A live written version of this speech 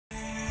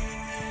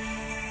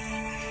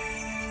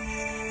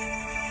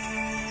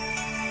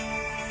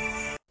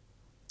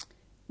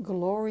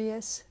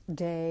glorious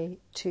day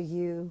to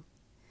you,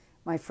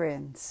 my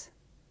friends.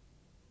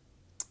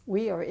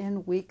 We are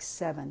in week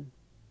 7,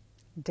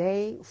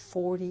 day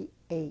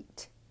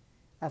 48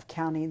 of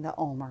counting the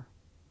Omer.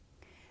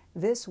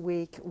 This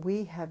week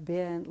we have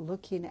been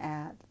looking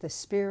at the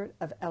spirit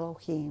of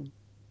Elohim.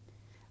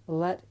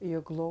 Let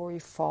your glory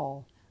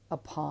fall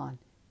upon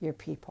your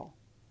people.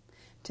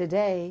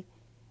 Today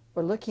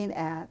we're looking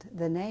at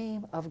the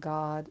name of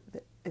God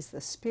that is the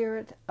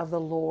Spirit of the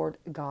Lord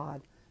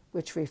God,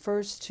 which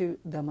refers to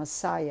the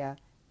Messiah,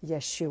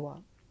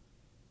 Yeshua.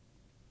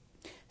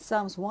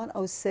 Psalms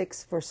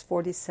 106 verse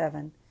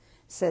 47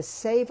 says,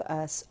 "Save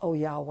us, O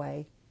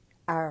Yahweh,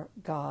 our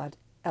God,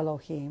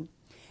 Elohim,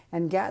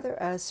 and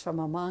gather us from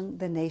among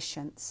the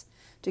nations,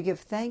 to give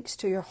thanks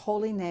to your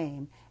holy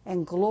name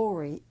and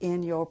glory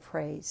in your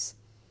praise."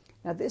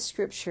 Now this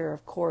scripture,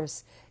 of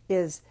course,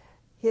 is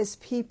his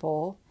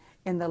people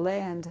in the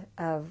land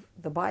of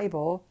the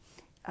Bible,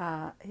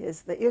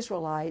 is the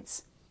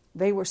Israelites.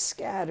 They were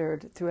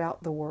scattered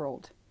throughout the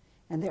world,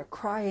 and they're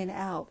crying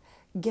out,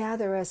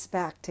 "Gather us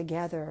back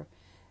together,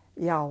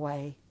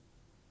 Yahweh,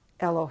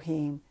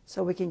 Elohim,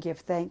 so we can give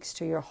thanks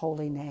to your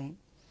holy name."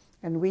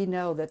 And we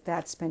know that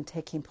that's been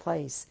taking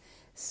place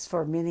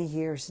for many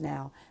years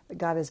now.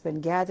 God has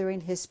been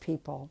gathering his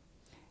people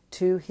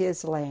to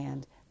his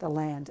land, the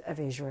land of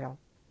Israel.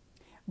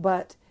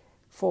 But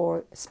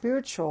for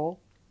spiritual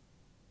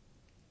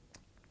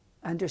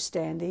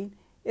understanding,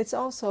 it's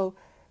also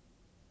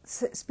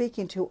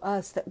speaking to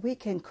us that we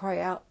can cry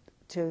out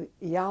to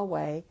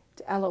Yahweh,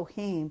 to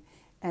Elohim,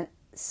 and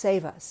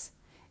save us.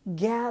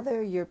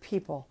 Gather your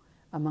people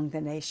among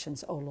the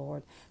nations, O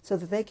Lord, so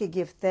that they could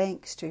give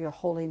thanks to your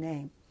holy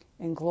name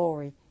and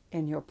glory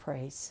in your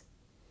praise.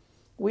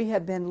 We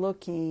have been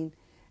looking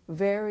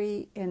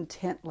very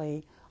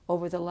intently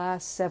over the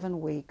last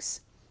 7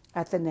 weeks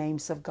at the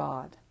names of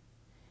God,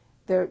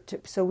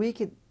 so we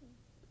could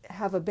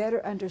have a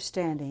better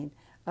understanding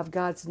of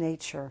God's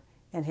nature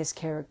and his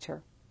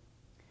character.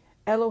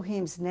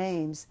 Elohim's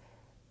names,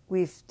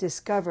 we've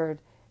discovered,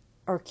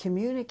 are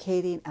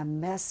communicating a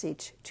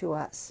message to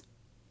us.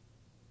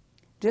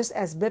 Just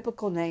as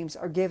biblical names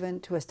are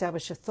given to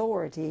establish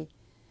authority,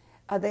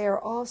 they are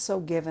also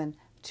given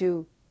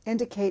to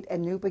indicate a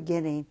new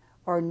beginning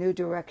or a new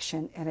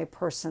direction in a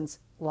person's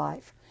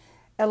life.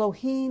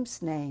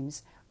 Elohim's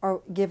names are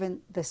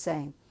given the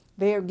same.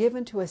 They are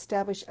given to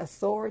establish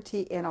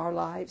authority in our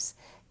lives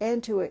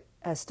and to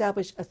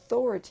establish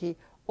authority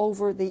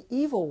over the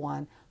evil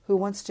one who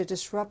wants to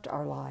disrupt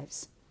our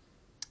lives.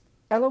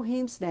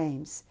 Elohim's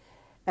names,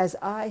 as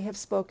I have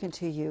spoken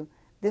to you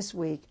this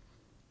week,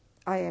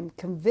 I am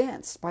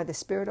convinced by the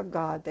Spirit of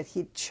God that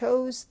he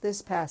chose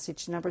this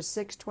passage, number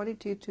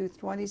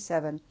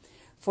 6:22-27,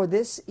 for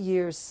this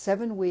year's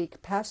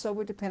 7-week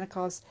Passover to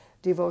Pentecost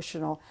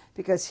devotional,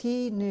 because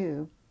he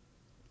knew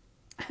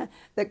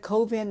that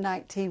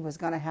COVID-19 was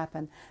going to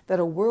happen, that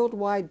a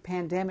worldwide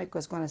pandemic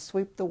was going to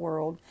sweep the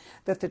world,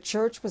 that the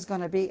church was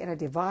going to be in a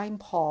divine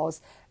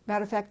pause.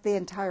 Matter of fact, the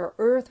entire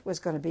earth was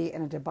going to be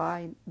in a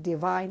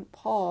divine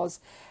pause.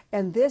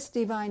 And this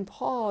divine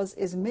pause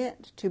is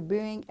meant to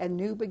bring a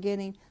new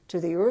beginning to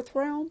the earth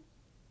realm,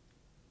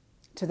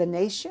 to the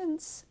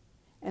nations,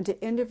 and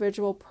to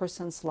individual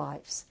persons'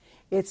 lives.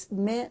 It's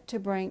meant to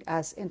bring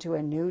us into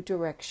a new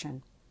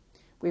direction.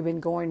 We've been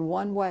going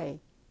one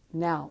way.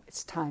 Now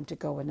it's time to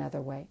go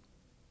another way.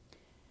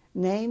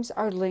 Names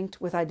are linked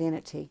with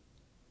identity.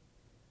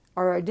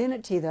 Our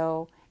identity,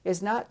 though,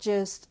 is not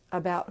just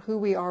about who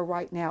we are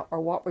right now or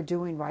what we're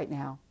doing right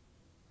now,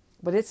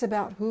 but it's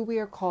about who we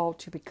are called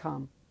to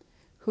become,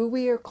 who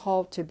we are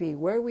called to be,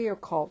 where we are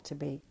called to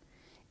be.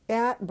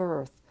 At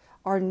birth,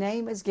 our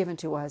name is given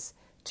to us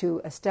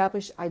to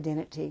establish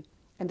identity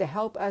and to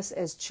help us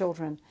as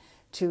children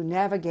to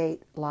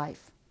navigate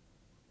life.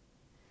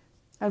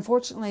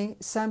 Unfortunately,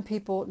 some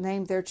people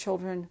name their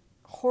children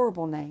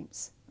horrible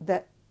names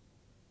that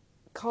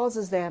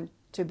causes them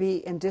to be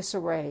in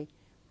disarray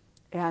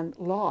and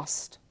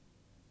lost.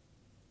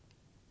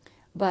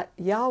 But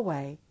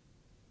Yahweh,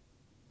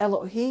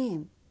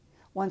 Elohim,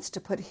 wants to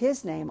put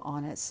his name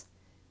on us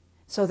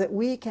so that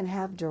we can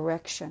have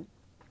direction.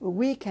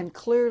 We can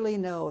clearly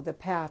know the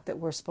path that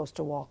we're supposed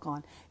to walk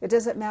on. It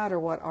doesn't matter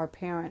what our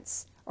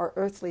parents, our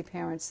earthly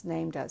parents,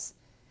 named us.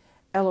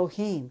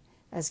 Elohim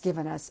has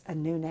given us a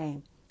new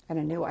name and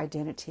a new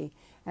identity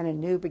and a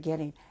new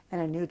beginning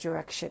and a new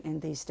direction in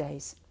these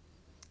days.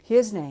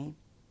 His name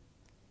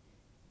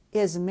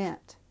is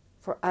meant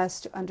for us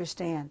to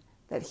understand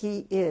that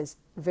he is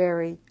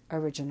very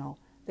original.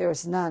 There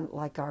is none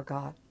like our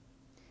God.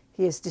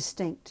 He is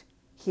distinct.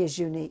 He is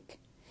unique.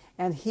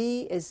 And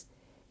his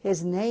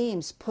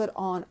names put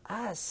on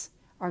us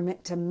are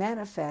meant to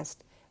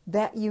manifest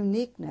that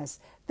uniqueness,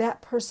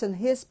 that person,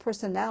 his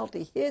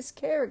personality, his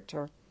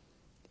character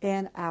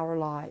in our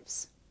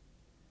lives.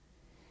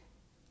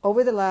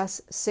 Over the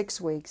last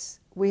 6 weeks,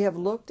 we have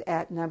looked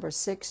at number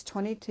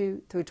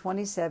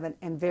 6:22-27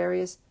 in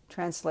various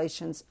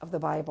translations of the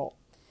Bible.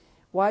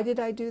 Why did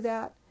I do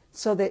that?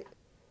 So that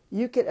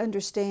you could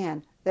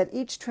understand that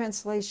each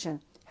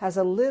translation has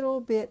a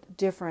little bit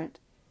different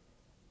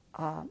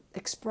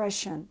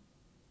expression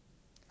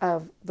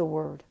of the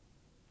word.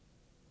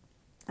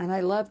 And I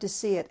love to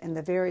see it in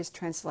the various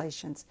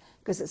translations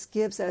because it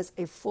gives us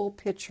a full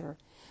picture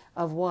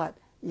of what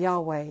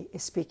Yahweh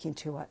is speaking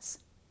to us.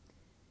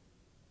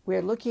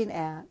 We're looking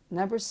at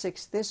number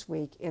 6 this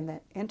week in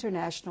the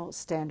International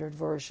Standard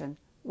Version,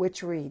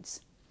 which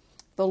reads,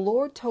 "The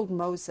Lord told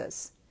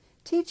Moses,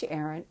 'Teach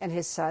Aaron and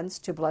his sons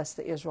to bless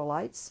the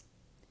Israelites.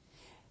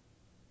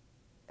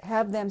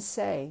 Have them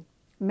say,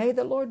 May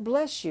the Lord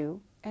bless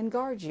you and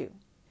guard you.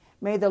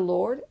 May the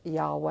Lord,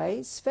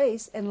 Yahweh's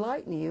face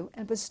enlighten you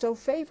and bestow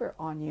favor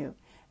on you.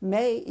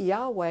 May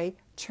Yahweh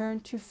turn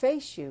to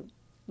face you,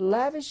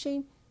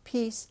 lavishing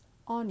peace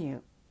on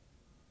you.'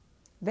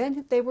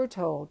 Then they were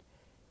told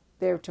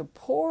they're to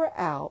pour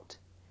out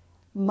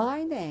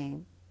my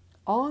name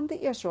on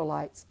the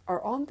Israelites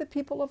or on the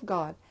people of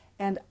God,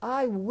 and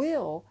I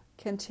will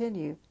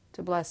continue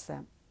to bless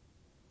them."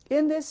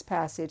 In this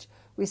passage,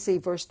 we see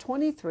verse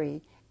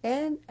 23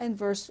 and in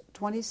verse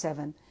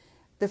 27,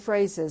 the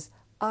phrases,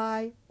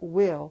 "I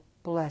will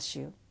bless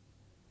you."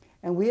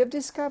 And we have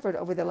discovered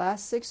over the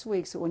last 6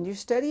 weeks that when you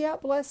study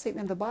out blessing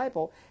in the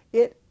Bible,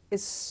 it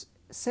is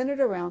centered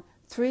around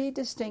 3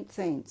 distinct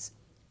things: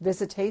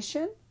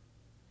 visitation,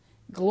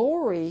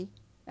 glory,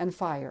 and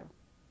fire.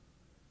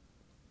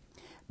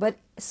 But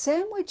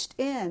sandwiched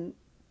in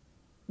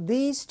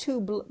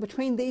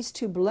between these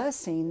two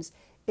blessings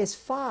is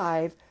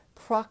 5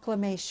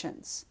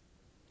 proclamations,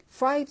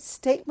 5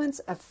 statements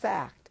of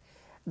fact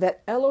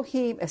that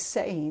Elohim is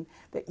saying,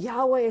 that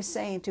Yahweh is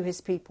saying to his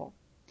people.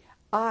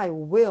 I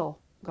will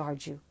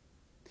guard you.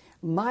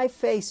 My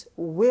face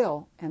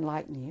will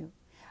enlighten you.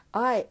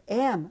 I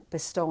am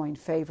bestowing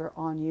favor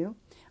on you.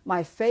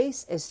 My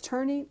face is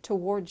turning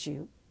towards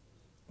you.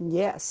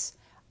 Yes,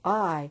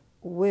 I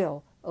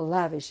will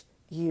lavish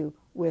you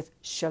with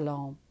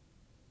shalom.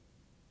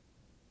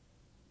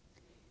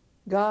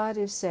 God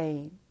is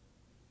saying,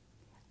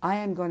 I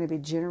am going to be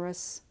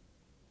generous,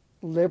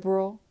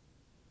 liberal,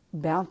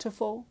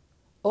 bountiful,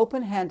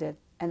 open-handed,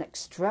 and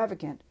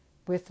extravagant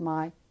with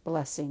my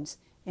blessings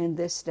in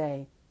this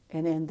day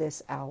and in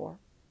this hour.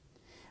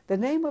 The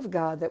name of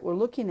God that we're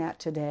looking at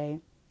today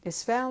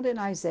is found in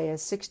Isaiah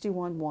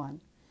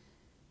 61:1.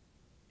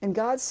 And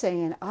God's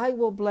saying, I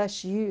will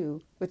bless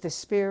you with the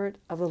Spirit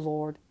of the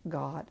Lord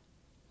God.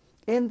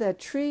 In the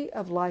Tree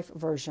of Life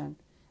version,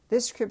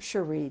 this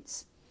scripture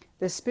reads,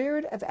 the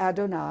Spirit of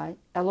Adonai,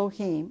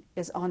 Elohim,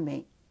 is on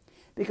me,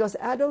 because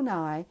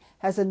Adonai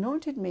has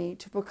anointed me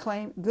to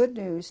proclaim good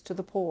news to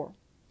the poor.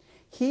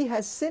 He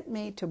has sent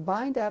me to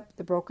bind up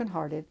the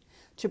brokenhearted,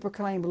 to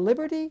proclaim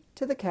liberty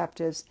to the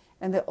captives,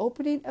 and the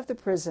opening of the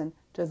prison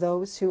to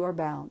those who are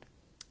bound.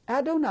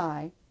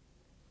 Adonai,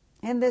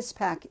 in this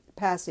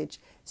passage,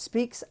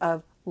 speaks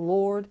of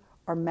Lord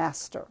or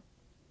Master.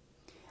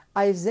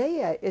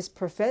 Isaiah is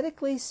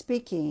prophetically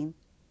speaking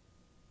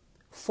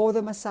for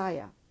the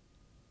Messiah.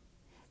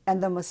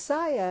 And the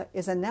Messiah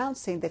is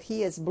announcing that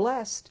he is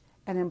blessed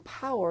and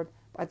empowered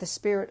by the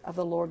Spirit of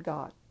the Lord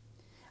God.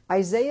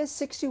 Isaiah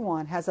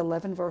 61 has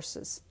 11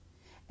 verses.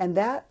 And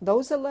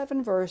those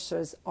 11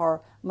 verses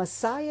are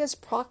Messiah's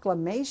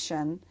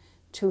proclamation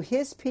to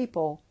his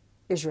people,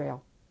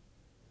 Israel.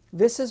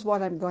 This is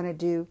what I'm going to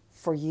do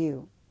for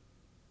you.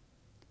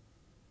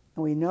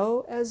 And we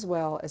know as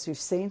well, as we've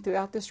seen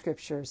throughout the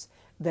scriptures,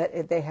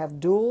 that they have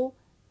dual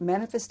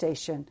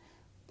manifestation.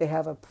 They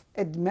have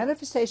a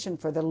manifestation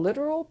for the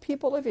literal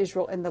people of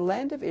Israel in the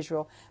land of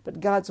Israel,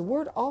 but God's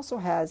word also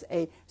has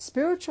a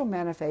spiritual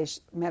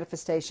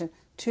manifestation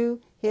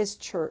to his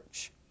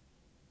church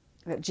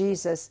that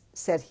Jesus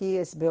said he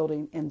is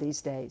building in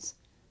these days.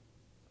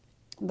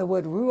 The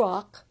word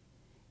ruach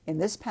in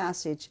this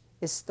passage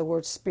is the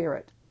word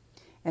spirit,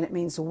 and it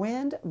means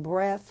wind,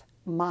 breath,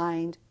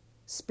 mind,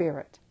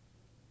 spirit.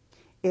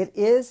 It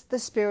is the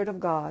Spirit of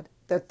God,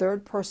 the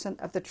third person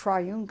of the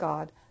triune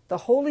God, the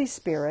Holy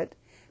Spirit,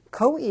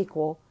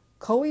 co-equal,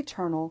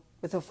 co-eternal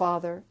with the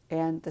Father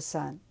and the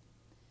Son.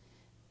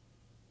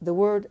 The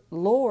word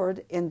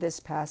Lord in this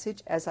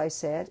passage, as I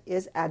said,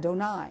 is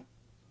Adonai.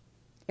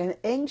 In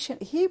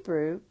ancient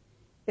Hebrew,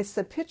 it's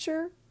the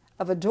picture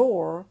of a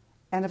door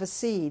and of a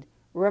seed,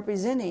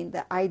 representing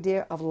the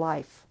idea of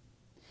life.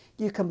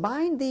 You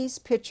combine these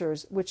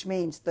pictures, which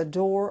means the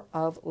door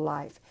of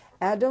life.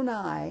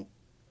 Adonai,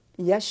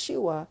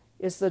 Yeshua,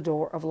 is the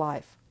door of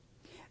life.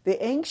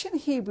 The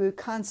ancient Hebrew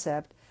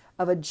concept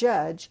of a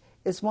judge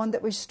is one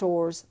that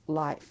restores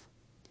life.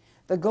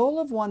 The goal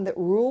of one that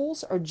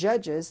rules or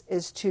judges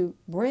is to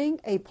bring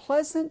a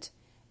pleasant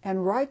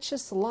and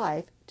righteous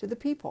life to the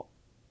people.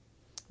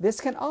 This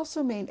can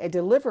also mean a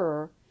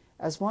deliverer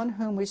as one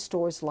whom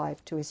restores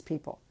life to his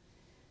people.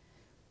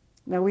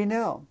 Now we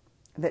know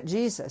that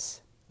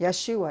Jesus,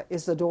 Yeshua,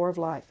 is the door of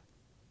life.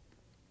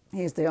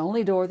 He is the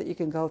only door that you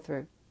can go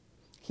through.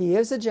 He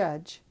is a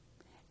judge,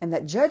 and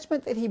that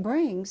judgment that he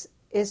brings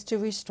is to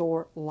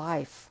restore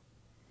life.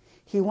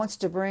 He wants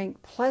to bring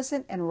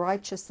pleasant and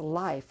righteous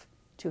life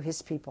to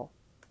his people.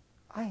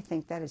 I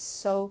think that is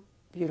so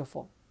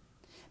beautiful.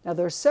 Now,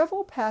 there are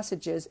several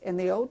passages in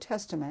the Old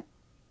Testament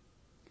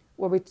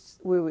where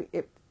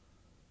it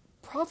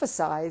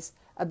prophesies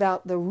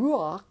about the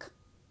Ruach,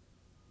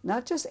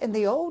 not just in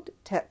the Old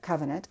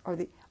Covenant or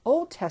the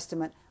Old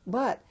Testament,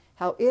 but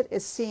how it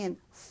is seen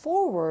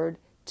forward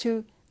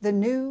to the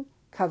New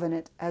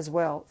Covenant as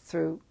well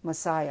through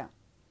Messiah.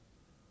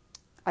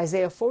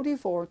 Isaiah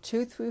 44,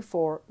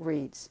 2-4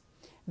 reads,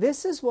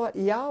 "This is what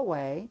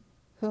Yahweh,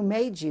 who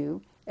made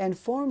you and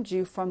formed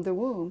you from the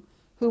womb,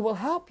 who will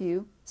help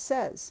you,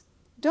 says.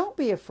 Don't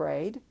be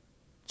afraid,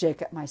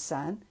 Jacob my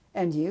son,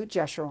 and you,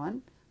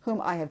 Jeshurun,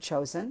 whom I have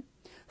chosen,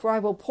 for I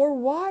will pour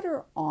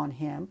water on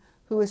him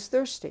who is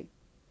thirsty,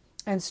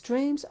 and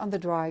streams on the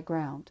dry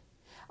ground.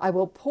 I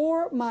will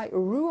pour my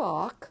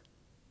Ruach,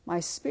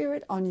 my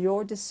spirit, on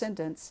your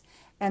descendants,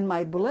 and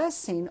my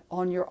blessing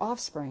on your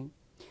offspring,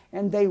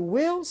 and they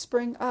will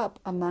spring up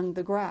among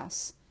the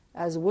grass,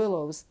 as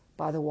willows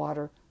by the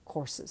water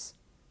courses."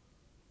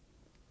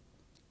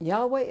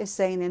 Yahweh is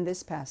saying in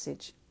this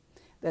passage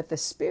that the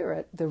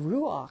Spirit, the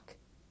Ruach,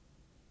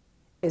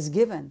 is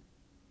given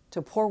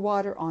to pour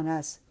water on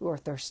us who are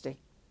thirsty.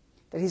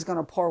 That He's going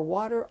to pour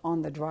water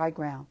on the dry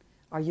ground.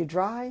 Are you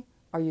dry?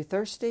 Are you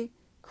thirsty?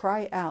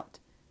 Cry out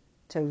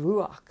to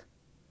Ruach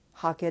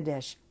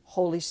HaKodesh,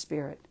 Holy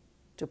Spirit,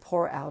 to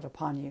pour out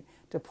upon you,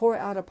 to pour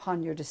out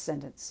upon your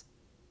descendants.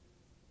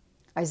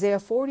 Isaiah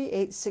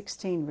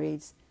 48:16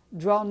 reads,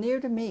 "Draw near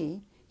to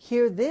me,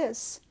 hear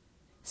this.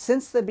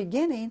 Since the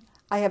beginning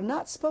I have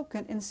not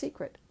spoken in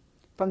secret.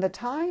 From the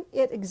time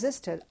it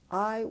existed,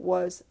 I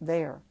was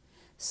there.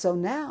 So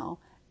now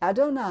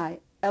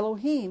Adonai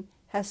Elohim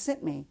has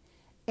sent me,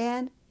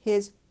 and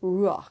His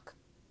Ruach."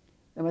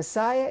 The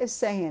Messiah is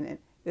saying, and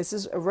this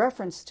is a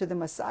reference to the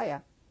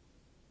Messiah.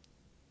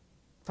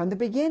 From the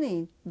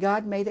beginning,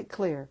 God made it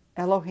clear,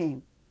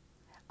 Elohim,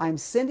 I'm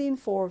sending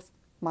forth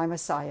my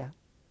Messiah.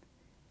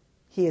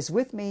 He is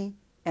with me,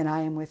 and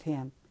I am with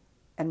him,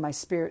 and my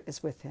spirit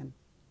is with him.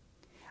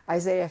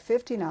 Isaiah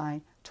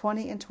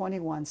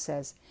 59:20-21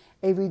 says,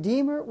 "A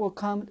Redeemer will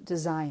come to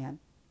Zion,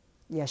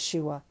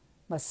 Yeshua,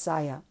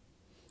 Messiah,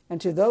 and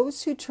to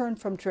those who turn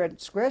from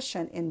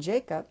transgression in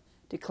Jacob,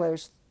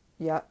 declares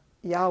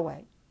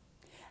Yahweh.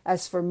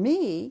 As for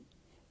me,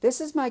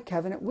 this is my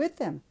covenant with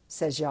them,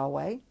 says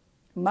Yahweh.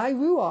 My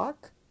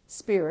Ruach,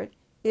 spirit,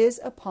 is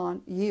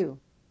upon you.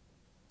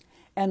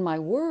 And my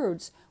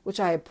words, which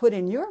I have put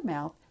in your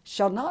mouth,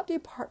 shall not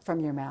depart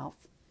from your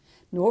mouth,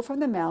 nor from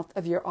the mouth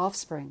of your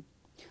offspring,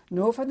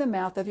 nor from the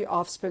mouth of your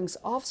offspring's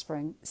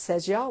offspring,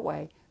 says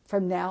Yahweh,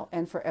 from now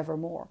and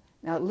forevermore."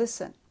 Now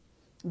listen,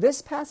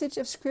 this passage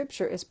of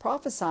Scripture is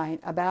prophesying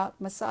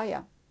about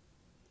Messiah.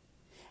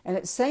 And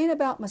it's saying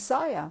about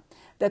Messiah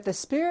that the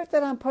Spirit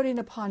that I'm putting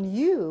upon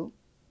you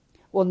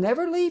will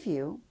never leave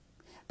you,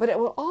 but it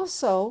will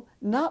also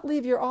not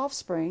leave your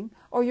offspring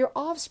or your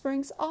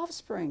offspring's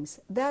offsprings.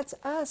 That's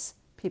us,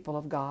 people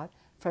of God,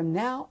 from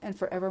now and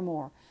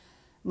forevermore.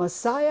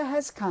 Messiah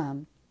has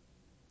come.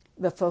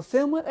 The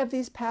fulfillment of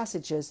these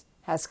passages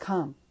has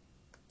come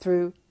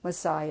through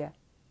Messiah,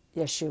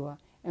 Yeshua.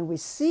 And we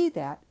see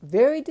that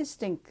very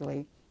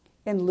distinctly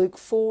in Luke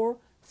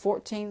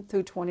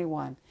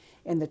 4:14-21.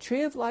 In the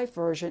Tree of Life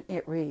version,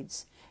 it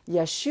reads,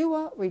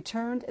 "Yeshua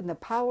returned in the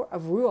power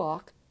of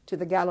Ruach to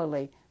the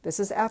Galilee." This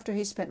is after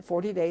he spent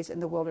 40 days in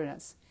the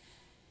wilderness.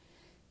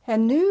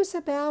 "And news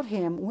about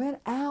him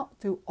went out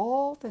through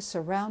all the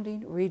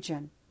surrounding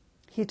region.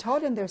 He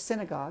taught in their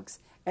synagogues,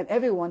 and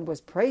everyone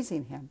was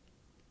praising him.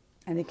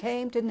 And he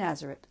came to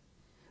Nazareth,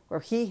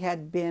 where he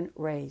had been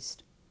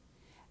raised.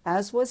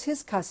 As was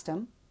his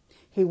custom,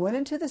 he went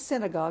into the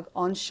synagogue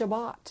on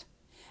Shabbat,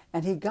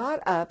 and he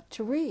got up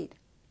to read.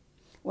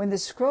 When the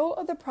scroll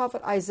of the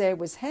prophet Isaiah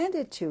was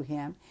handed to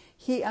him,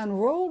 he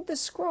unrolled the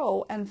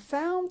scroll and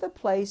found the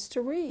place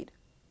to read.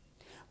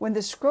 When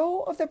the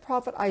scroll of the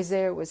prophet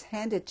Isaiah was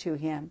handed to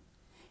him,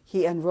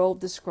 he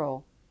unrolled the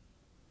scroll."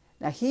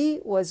 Now he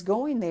was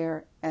going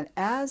there, and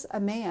as a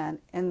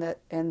man in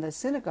the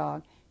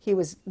synagogue, he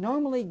was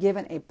normally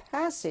given a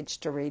passage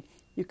to read.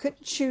 You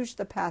couldn't choose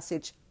the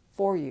passage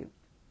for you.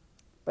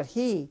 But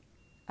he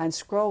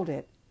unscrolled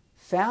it,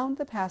 found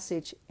the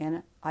passage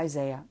in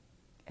Isaiah,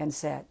 and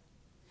said,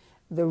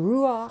 "The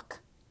Ruach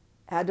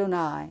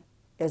Adonai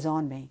is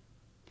on me,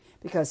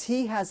 because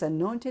he has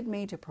anointed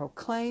me to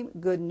proclaim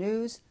good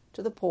news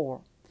to the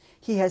poor.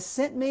 He has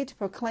sent me to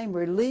proclaim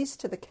release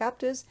to the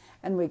captives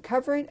and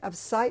recovering of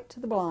sight to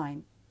the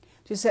blind,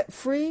 to set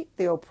free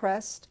the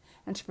oppressed,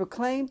 and to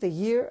proclaim the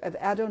year of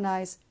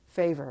Adonai's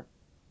favor."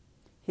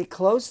 He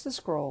closed the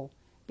scroll,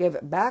 gave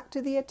it back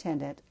to the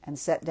attendant, and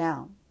sat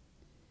down.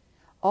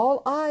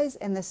 All eyes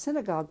in the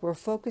synagogue were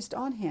focused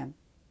on him.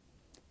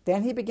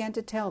 Then he began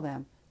to tell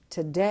them,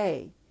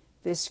 "Today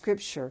this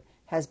scripture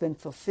has been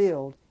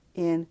fulfilled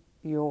in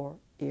your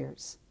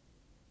ears."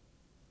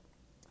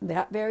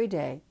 That very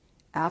day,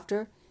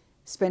 after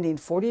spending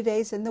 40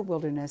 days in the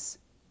wilderness,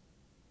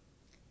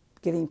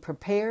 getting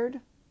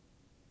prepared,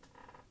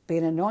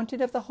 being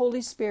anointed of the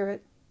Holy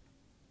Spirit,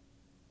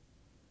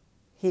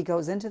 he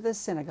goes into the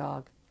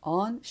synagogue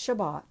on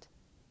Shabbat,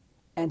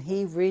 and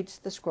he reads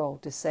the scroll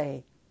to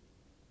say,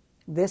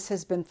 This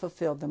has been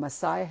fulfilled. The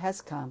Messiah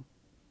has come.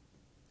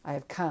 I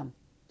have come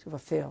to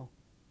fulfill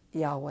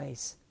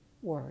Yahweh's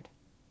word.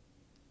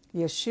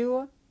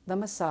 Yeshua, the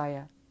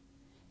Messiah,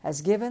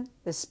 has given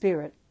the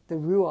Spirit, the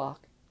Ruach,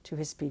 to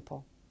his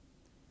people.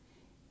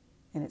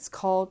 And it's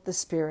called the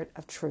Spirit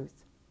of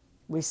Truth.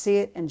 We see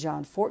it in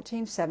John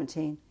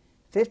 14:17,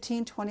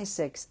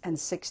 15:26, and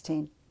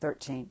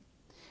 16:13.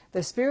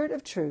 The Spirit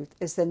of Truth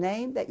is the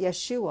name that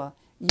Yeshua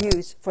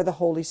used for the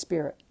Holy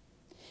Spirit.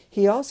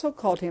 He also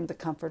called him the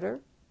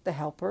Comforter, the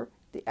Helper,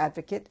 the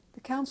Advocate,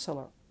 the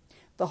Counselor.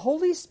 The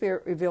Holy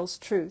Spirit reveals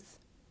truth.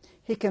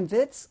 He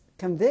convicts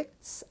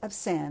of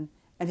sin,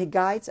 and he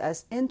guides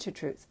us into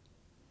truth.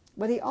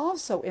 But he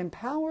also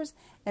empowers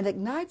and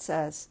ignites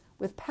us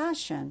with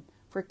passion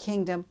for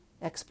kingdom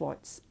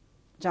exploits.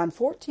 John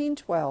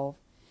 14:12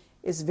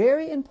 is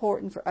very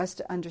important for us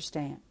to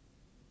understand.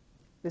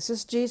 This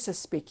is Jesus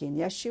speaking,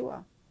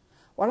 Yeshua.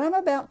 What I'm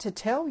about to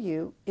tell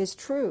you is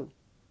true.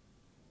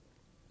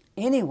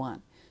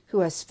 Anyone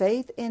who has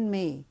faith in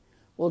me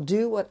will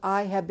do what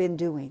I have been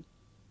doing.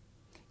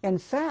 In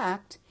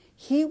fact,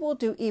 he will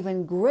do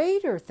even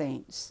greater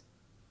things.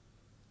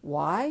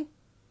 Why?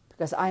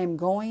 Because I am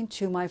going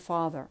to my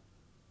Father.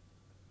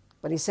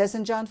 But he says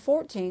in John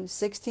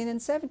 14:16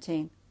 and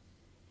 17,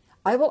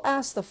 I will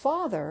ask the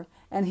Father,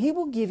 and he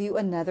will give you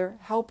another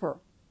helper.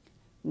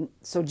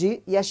 So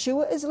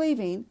Yeshua is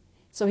leaving.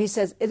 So he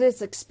says, it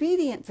is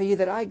expedient for you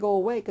that I go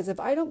away, because if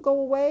I don't go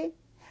away,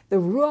 the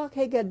Ruach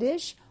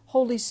HaKodesh,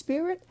 Holy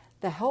Spirit,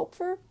 the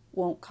helper,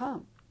 won't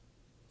come.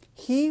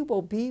 He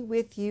will be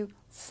with you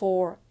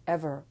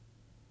forever.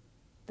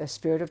 The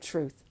Spirit of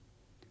truth,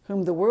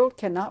 whom the world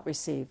cannot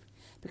receive,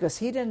 because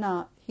he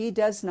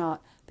does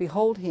not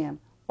behold him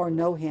or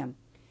know him.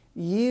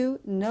 You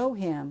know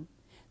him,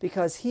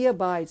 because he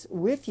abides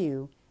with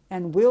you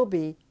and will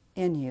be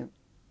in you.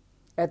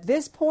 At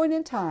this point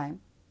in time,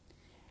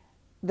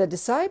 the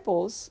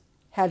disciples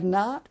had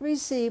not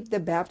received the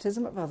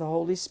baptism of the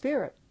Holy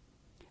Spirit.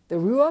 The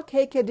Ruach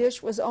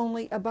HaKodesh was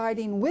only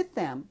abiding with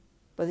them,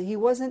 but he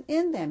wasn't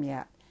in them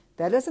yet.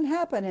 That doesn't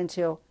happen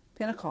until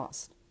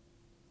Pentecost.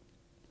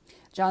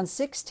 John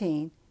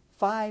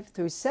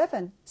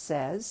 16:5-7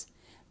 says,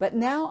 But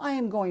now I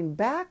am going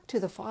back to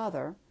the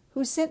Father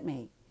who sent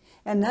me,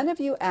 and none of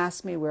you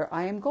ask me where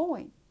I am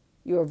going.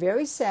 You are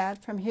very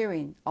sad from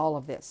hearing all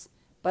of this,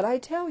 but I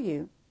tell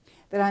you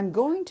that I'm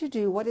going to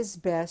do what is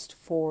best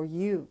for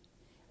you.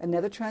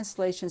 Another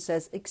translation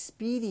says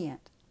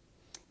expedient.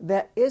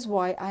 That is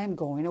why I am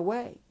going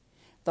away.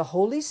 The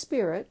Holy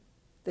Spirit,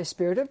 the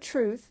Spirit of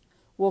truth,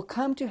 will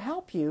come to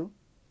help you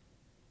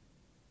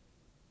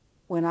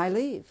when I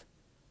leave.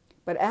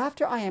 But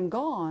after I am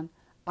gone,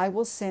 I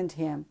will send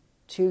him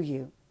to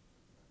you.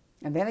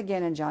 And then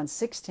again in John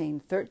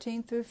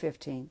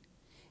 16:13-15,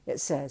 it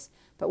says,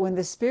 But when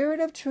the Spirit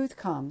of truth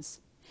comes,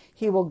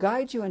 he will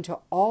guide you into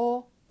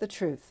all the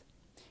truth.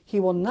 He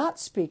will not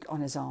speak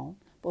on his own,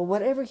 but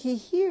whatever he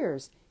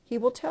hears, he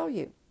will tell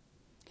you.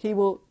 He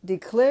will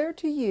declare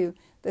to you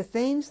the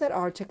things that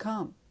are to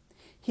come.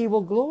 He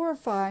will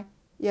glorify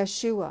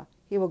Yeshua.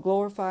 He will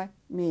glorify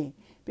me,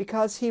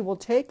 because he will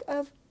take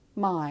of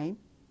mine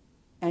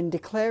and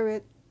declare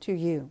it to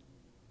you.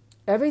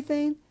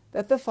 Everything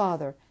that the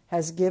Father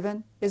has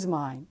given is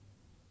mine.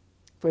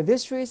 For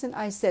this reason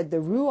I said the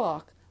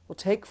Ruach will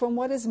take from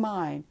what is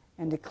mine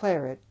and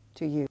declare it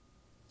to you.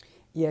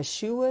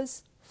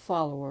 Yeshua's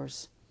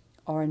followers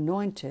are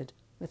anointed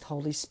with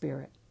Holy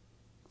Spirit.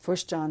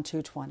 1 John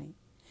 2:20.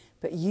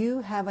 But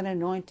you have an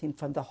anointing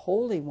from the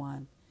Holy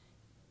One,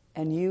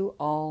 and you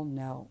all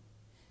know.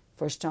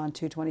 1 John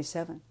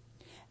 2:27.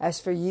 As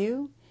for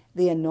you,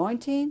 the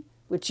anointing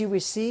which you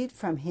received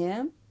from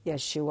him,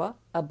 Yeshua,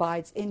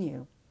 abides in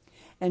you,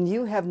 and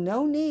you have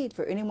no need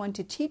for anyone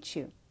to teach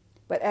you.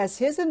 But as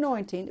his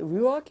anointing,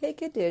 Ruach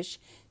HaKodesh,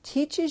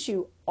 teaches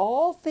you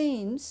all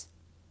things,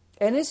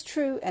 and is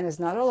true and is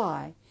not a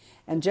lie,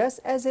 and just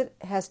as it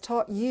has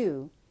taught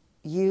you,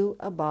 you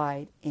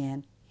abide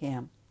in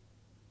him.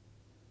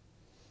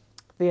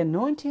 The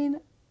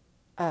anointing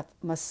of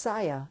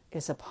Messiah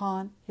is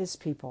upon his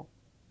people.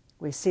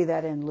 We see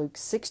that in Luke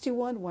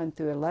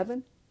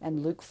 61:1-11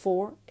 and Luke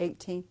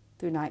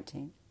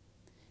 4:18-19.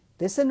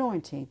 This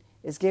anointing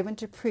is given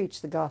to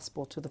preach the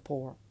gospel to the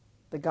poor,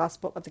 the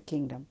gospel of the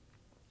kingdom.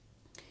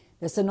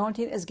 This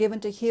anointing is given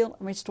to heal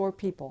and restore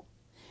people.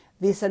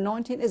 This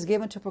anointing is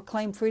given to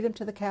proclaim freedom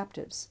to the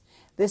captives.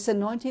 This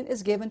anointing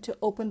is given to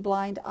open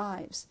blind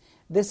eyes.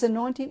 This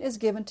anointing is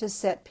given to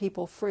set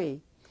people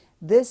free.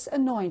 This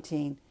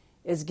anointing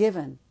is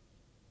given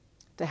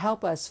to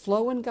help us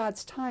flow in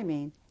God's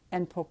timing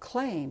and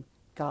proclaim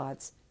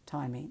God's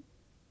timing.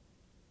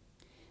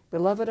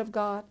 Beloved of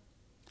God,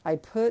 I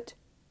put,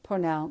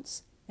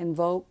 pronounce,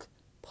 invoke,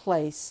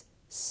 place,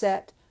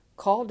 set,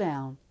 call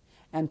down,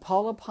 and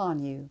pour upon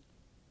you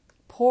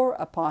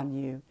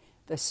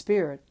the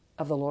Spirit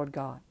of the Lord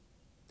God.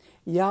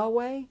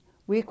 Yahweh,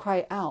 we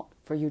cry out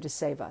for you to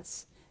save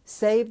us.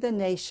 Save the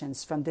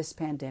nations from this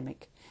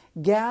pandemic.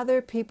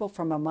 Gather people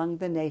from among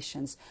the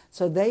nations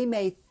so they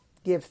may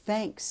give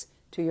thanks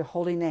to your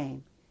holy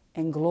name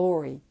and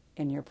glory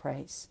in your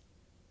praise.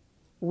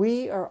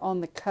 We are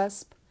on the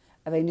cusp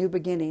of a new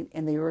beginning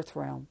in the earth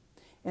realm.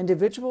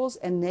 Individuals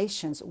and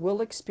nations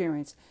will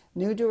experience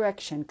new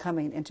direction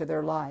coming into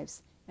their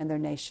lives and their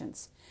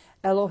nations.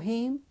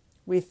 Elohim,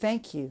 we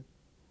thank you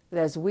that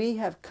as we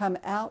have come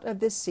out of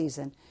this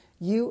season,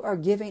 you are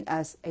giving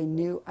us a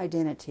new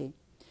identity.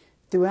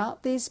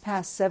 Throughout these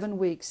past 7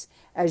 weeks,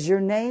 as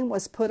your name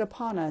was put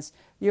upon us,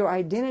 your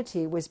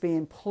identity was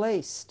being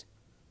placed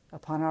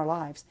upon our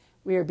lives.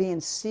 We are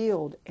being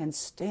sealed and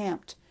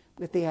stamped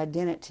with the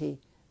identity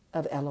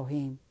of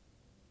Elohim.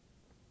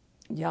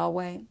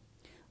 Yahweh,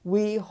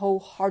 we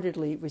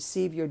wholeheartedly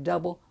receive your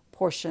double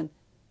portion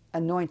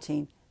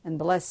anointing and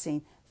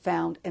blessing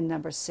found in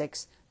Numbers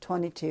 6,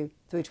 22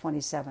 through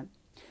 27.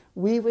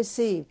 We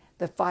receive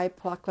the 5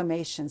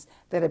 proclamations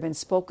that have been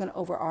spoken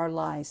over our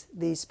lives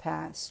these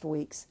past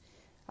weeks.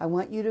 I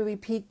want you to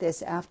repeat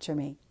this after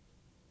me.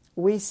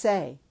 We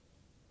say,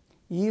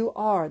 you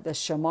are the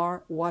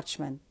Shamar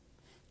watchman,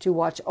 to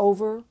watch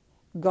over,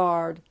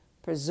 guard,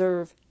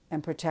 preserve,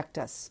 and protect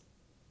us.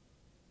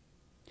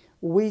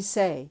 We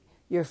say,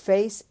 your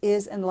face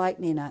is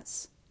enlightening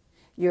us.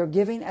 You're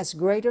giving us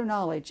greater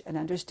knowledge and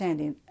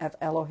understanding of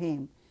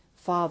Elohim,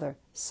 Father,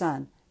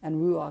 Son, and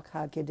Ruach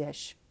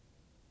HaKodesh.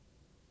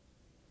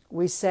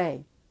 We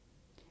say,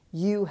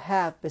 you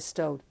have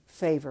bestowed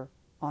favor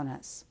on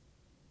us.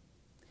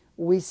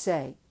 We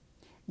say,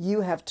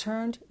 you have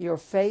turned your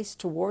face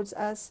towards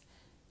us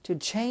to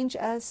change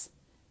us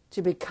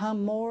to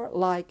become more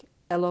like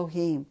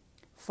Elohim,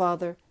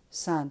 Father,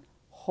 Son,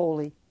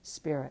 Holy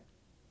Spirit.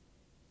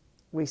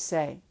 We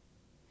say,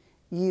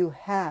 you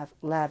have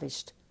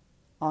lavished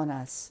on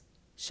us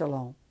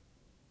shalom.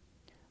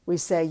 We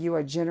say you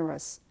are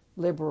generous,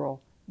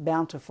 liberal,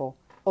 bountiful,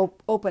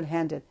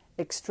 open-handed,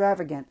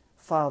 extravagant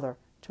Father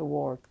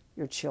toward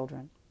your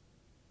children.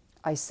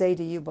 I say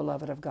to you,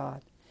 beloved of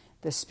God,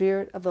 the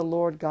Spirit of the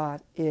Lord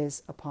God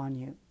is upon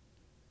you.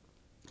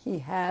 He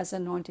has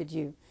anointed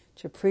you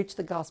to preach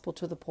the gospel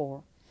to the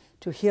poor,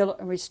 to heal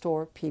and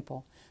restore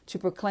people, to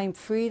proclaim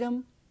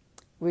freedom,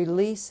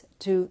 release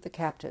to the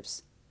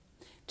captives,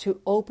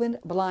 to open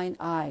blind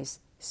eyes,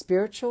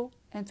 spiritual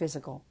and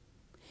physical.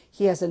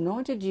 He has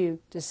anointed you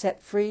to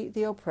set free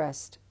the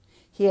oppressed.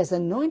 He has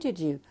anointed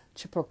you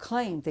to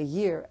proclaim the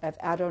year of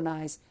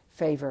Adonai's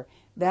favor.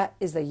 That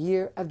is the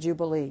year of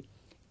Jubilee.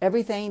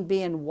 Everything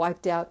being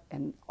wiped out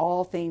and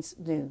all things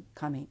new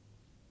coming.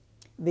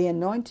 The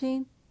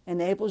anointing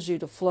enables you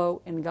to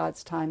flow in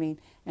God's timing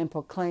and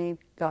proclaim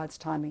God's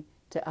timing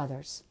to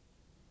others.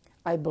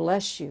 I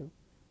bless you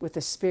with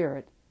the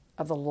Spirit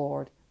of the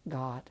Lord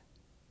God.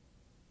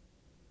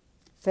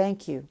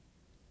 Thank you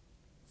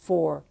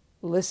for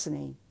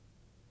listening,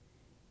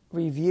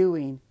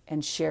 reviewing,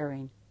 and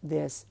sharing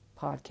this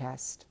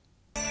podcast.